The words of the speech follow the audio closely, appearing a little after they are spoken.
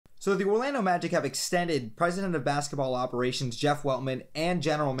So the Orlando Magic have extended President of Basketball Operations Jeff Weltman and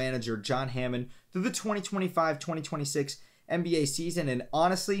General Manager John Hammond through the 2025-2026 NBA season, and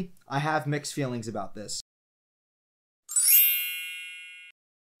honestly, I have mixed feelings about this.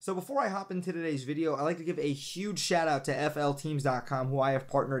 So before I hop into today's video, I'd like to give a huge shout out to FLTeams.com, who I have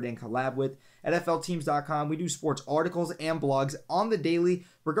partnered and collab with. At FLTeams.com, we do sports articles and blogs on the daily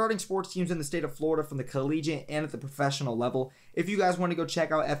regarding sports teams in the state of Florida from the collegiate and at the professional level. If you guys want to go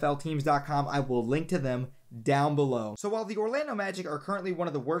check out FLTeams.com, I will link to them down below. So while the Orlando Magic are currently one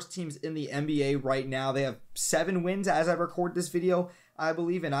of the worst teams in the NBA right now, they have 7 wins as I record this video, I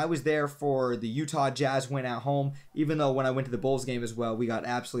believe, and I was there for the Utah Jazz win at home, even though when I went to the Bulls game as well, we got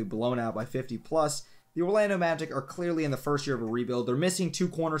absolutely blown out by 50 plus. The Orlando Magic are clearly in the first year of a rebuild. They're missing 2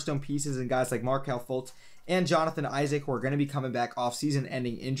 cornerstone pieces in guys like Markelle Fultz and Jonathan Isaac, who are going to be coming back off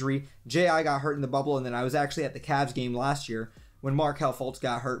season-ending injury. J.I. got hurt in the bubble, and then I was actually at the Cavs game last year when Markelle Fultz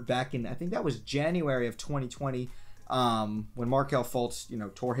got hurt back in, I think that was January of 2020, when Markelle Fultz,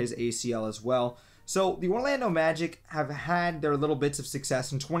 tore his ACL as well. So the Orlando Magic have had their little bits of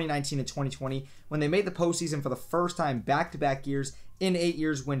success in 2019 and 2020 when they made the postseason for the first time back-to-back years in 8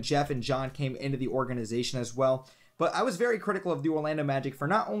 years when Jeff and John came into the organization as well. But I was very critical of the Orlando Magic for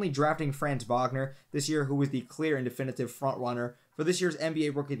not only drafting Franz Wagner this year, who was the clear and definitive frontrunner for this year's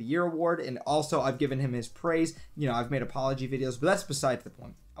NBA Rookie of the Year award, and also I've given him his praise. I've made apology videos, but that's besides the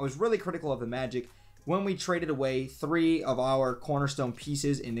point. I was really critical of the Magic when we traded away 3 of our cornerstone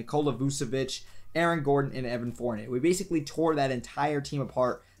pieces in Nikola Vucevic, Aaron Gordon, and Evan Fournier. We basically tore that entire team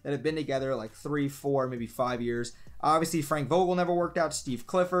apart that had been together like 3, 4, maybe 5 years. Obviously, Frank Vogel never worked out. Steve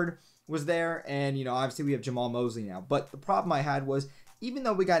Clifford was there, and obviously we have Jamal Mosley now. But the problem I had was, even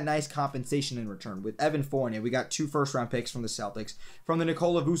though we got nice compensation in return with Evan Fournier, we got 2 first-round picks from the Celtics. From the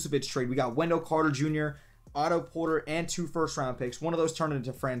Nikola Vucevic trade, we got Wendell Carter Jr., Otto Porter, and 2 first-round picks. One of those turned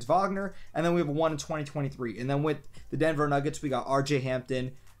into Franz Wagner, and then we have 1 in 2023. And then with the Denver Nuggets, we got R.J.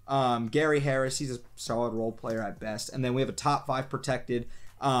 Hampton, Gary Harris. He's a solid role player at best. And then we have a top 5 protected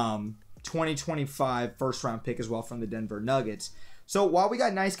 2025 first-round pick as well from the Denver Nuggets. So while we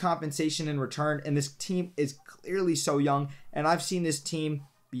got nice compensation in return, and this team is clearly so young, and I've seen this team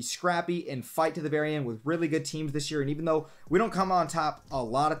be scrappy and fight to the very end with really good teams this year, and even though we don't come on top a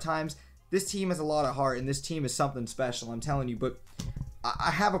lot of times, this team has a lot of heart, and this team is something special, I'm telling you. But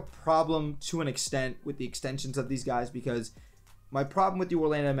I have a problem to an extent with the extensions of these guys, because my problem with the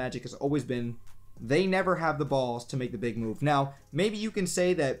Orlando Magic has always been they never have the balls to make the big move. Now, maybe you can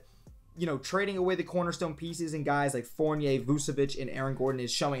say that, trading away the cornerstone pieces and guys like Fournier, Vucevic, and Aaron Gordon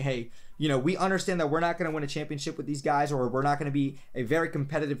is showing, hey, we understand that we're not going to win a championship with these guys, or we're not going to be a very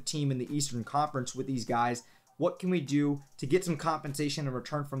competitive team in the Eastern Conference with these guys. What can we do to get some compensation in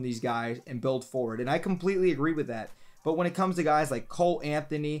return from these guys and build forward? And I completely agree with that. But when it comes to guys like Cole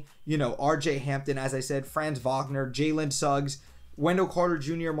Anthony, R.J. Hampton, as I said, Franz Wagner, Jalen Suggs, Wendell Carter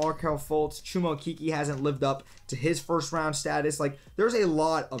Jr., Markelle Fultz, Chuma Okeke hasn't lived up to his first-round status. Like, there's a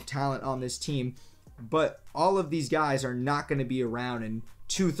lot of talent on this team, but all of these guys are not going to be around in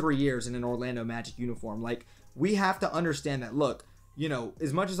 2-3 years in an Orlando Magic uniform. Like, we have to understand that, look,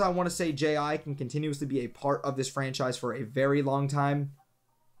 as much as I want to say J.I. can continuously be a part of this franchise for a very long time,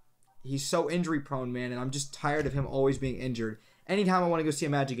 he's so injury-prone, man, and I'm just tired of him always being injured. Anytime I want to go see a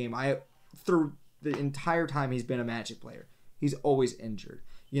Magic game, through the entire time he's been a Magic player, he's always injured.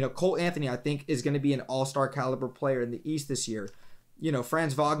 Cole Anthony, I think, is going to be an all-star caliber player in the East this year.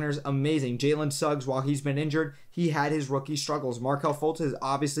 Franz Wagner's amazing. Jalen Suggs, while he's been injured, he had his rookie struggles. Markelle Fultz has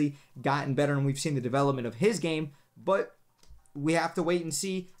obviously gotten better, and we've seen the development of his game, but we have to wait and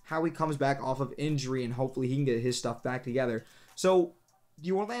see how he comes back off of injury, and hopefully he can get his stuff back together. So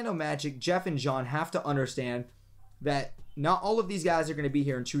the Orlando Magic, Jeff and John, have to understand that not all of these guys are going to be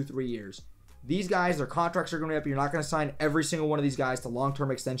here in 2-3 years. These guys, their contracts are going to be up. You're not going to sign every single one of these guys to long-term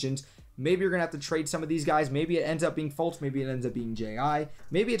extensions. Maybe you're going to have to trade some of these guys. Maybe it ends up being Fultz. Maybe it ends up being J.I.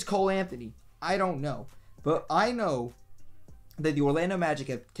 Maybe it's Cole Anthony. I don't know. But I know that the Orlando Magic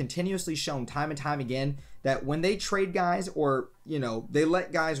have continuously shown time and time again that when they trade guys, or, they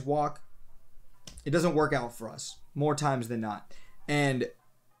let guys walk, it doesn't work out for us more times than not. And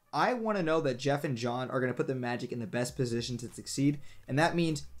I want to know that Jeff and John are going to put the Magic in the best position to succeed. And that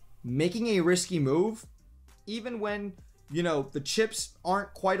means making a risky move, even when, the chips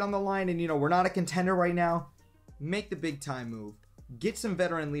aren't quite on the line and, we're not a contender right now. Make the big time move. Get some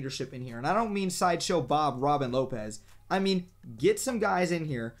veteran leadership in here. And I don't mean Sideshow Bob, Robin Lopez. I mean, get some guys in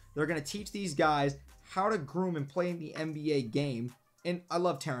here. They're going to teach these guys how to groom and play in the NBA game. And I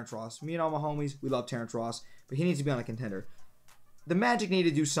love Terrence Ross. Me and all my homies, we love Terrence Ross. But he needs to be on a contender. The Magic need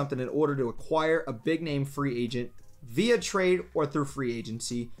to do something in order to acquire a big-name free agent via trade or through free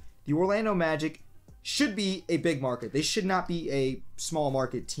agency the Orlando Magic should be a big market. They should not be a small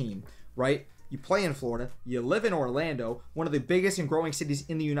market team, right? You play in Florida. You live in Orlando, one of the biggest and growing cities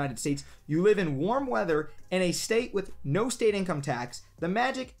in the United States. You live in warm weather in a state with no state income tax. The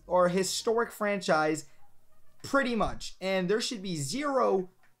Magic are a historic franchise, pretty much. And there should be zero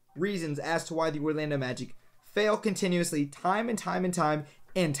reasons as to why the Orlando Magic fail continuously, time and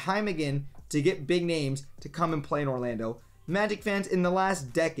time again, to get big names to come and play in Orlando. Magic fans, in the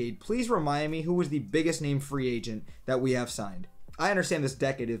last decade, please remind me who was the biggest name free agent that we have signed. I understand this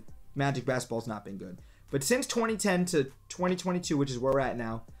decade of Magic basketball's not been good. But since 2010 to 2022, which is where we're at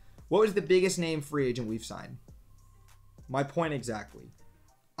now, what was the biggest name free agent we've signed? My point exactly.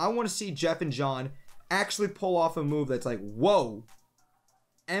 I want to see Jeff and John actually pull off a move that's like, whoa,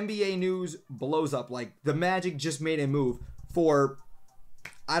 NBA news blows up. Like, the Magic just made a move for,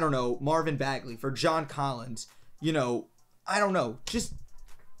 I don't know, Marvin Bagley, for John Collins. You know, I don't know. Just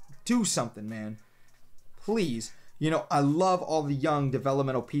do something, man. Please. You know, I love all the young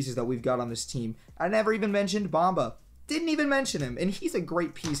developmental pieces that we've got on this team. I never even mentioned Bamba. Didn't even mention him. And he's a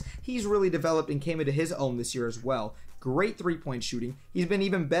great piece. He's really developed and came into his own this year as well. Great three-point shooting. He's been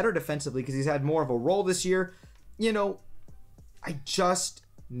even better defensively because he's had more of a role this year. You know, I just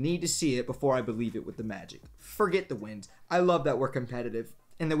need to see it before I believe it with the Magic. Forget the wins. I love that we're competitive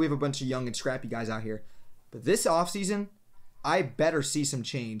and that we have a bunch of young and scrappy guys out here. But this offseason, I better see some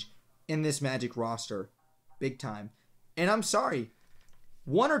change in this Magic roster. Big time. And I'm sorry,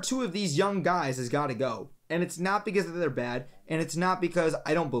 one or two of these young guys has got to go. And it's not because they're bad, and it's not because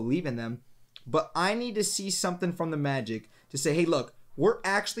I don't believe in them, but I need to see something from the Magic to say, hey, look, we're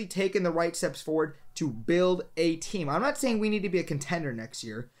actually taking the right steps forward to build a team. I'm not saying we need to be a contender next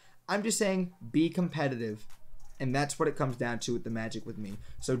year. I'm just saying be competitive. And that's what it comes down to with the Magic with me.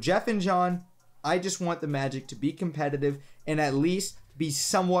 So Jeff and John, I just want the Magic to be competitive and at least be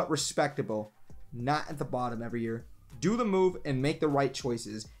somewhat respectable. Not at the bottom every year. Do the move and make the right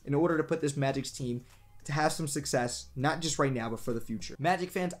choices in order to put this Magic's team to have some success, not just right now, but for the future. Magic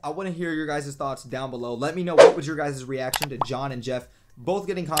fans, I want to hear your guys' thoughts down below. Let me know what was your guys' reaction to John and Jeff both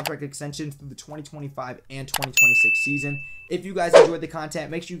getting contract extensions through the 2025 and 2026 season. If you guys enjoyed the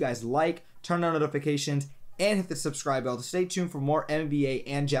content, make sure you guys like, turn on notifications, and hit the subscribe bell to stay tuned for more NBA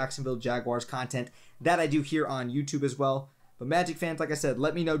and Jacksonville Jaguars content that I do here on YouTube as well. But Magic fans, like I said,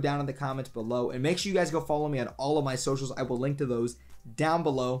 let me know down in the comments below. And make sure you guys go follow me on all of my socials. I will link to those down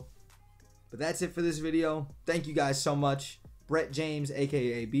below. But that's it for this video. Thank you guys so much. Brett James,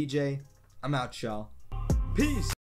 a.k.a. BJ. I'm out, y'all. Peace.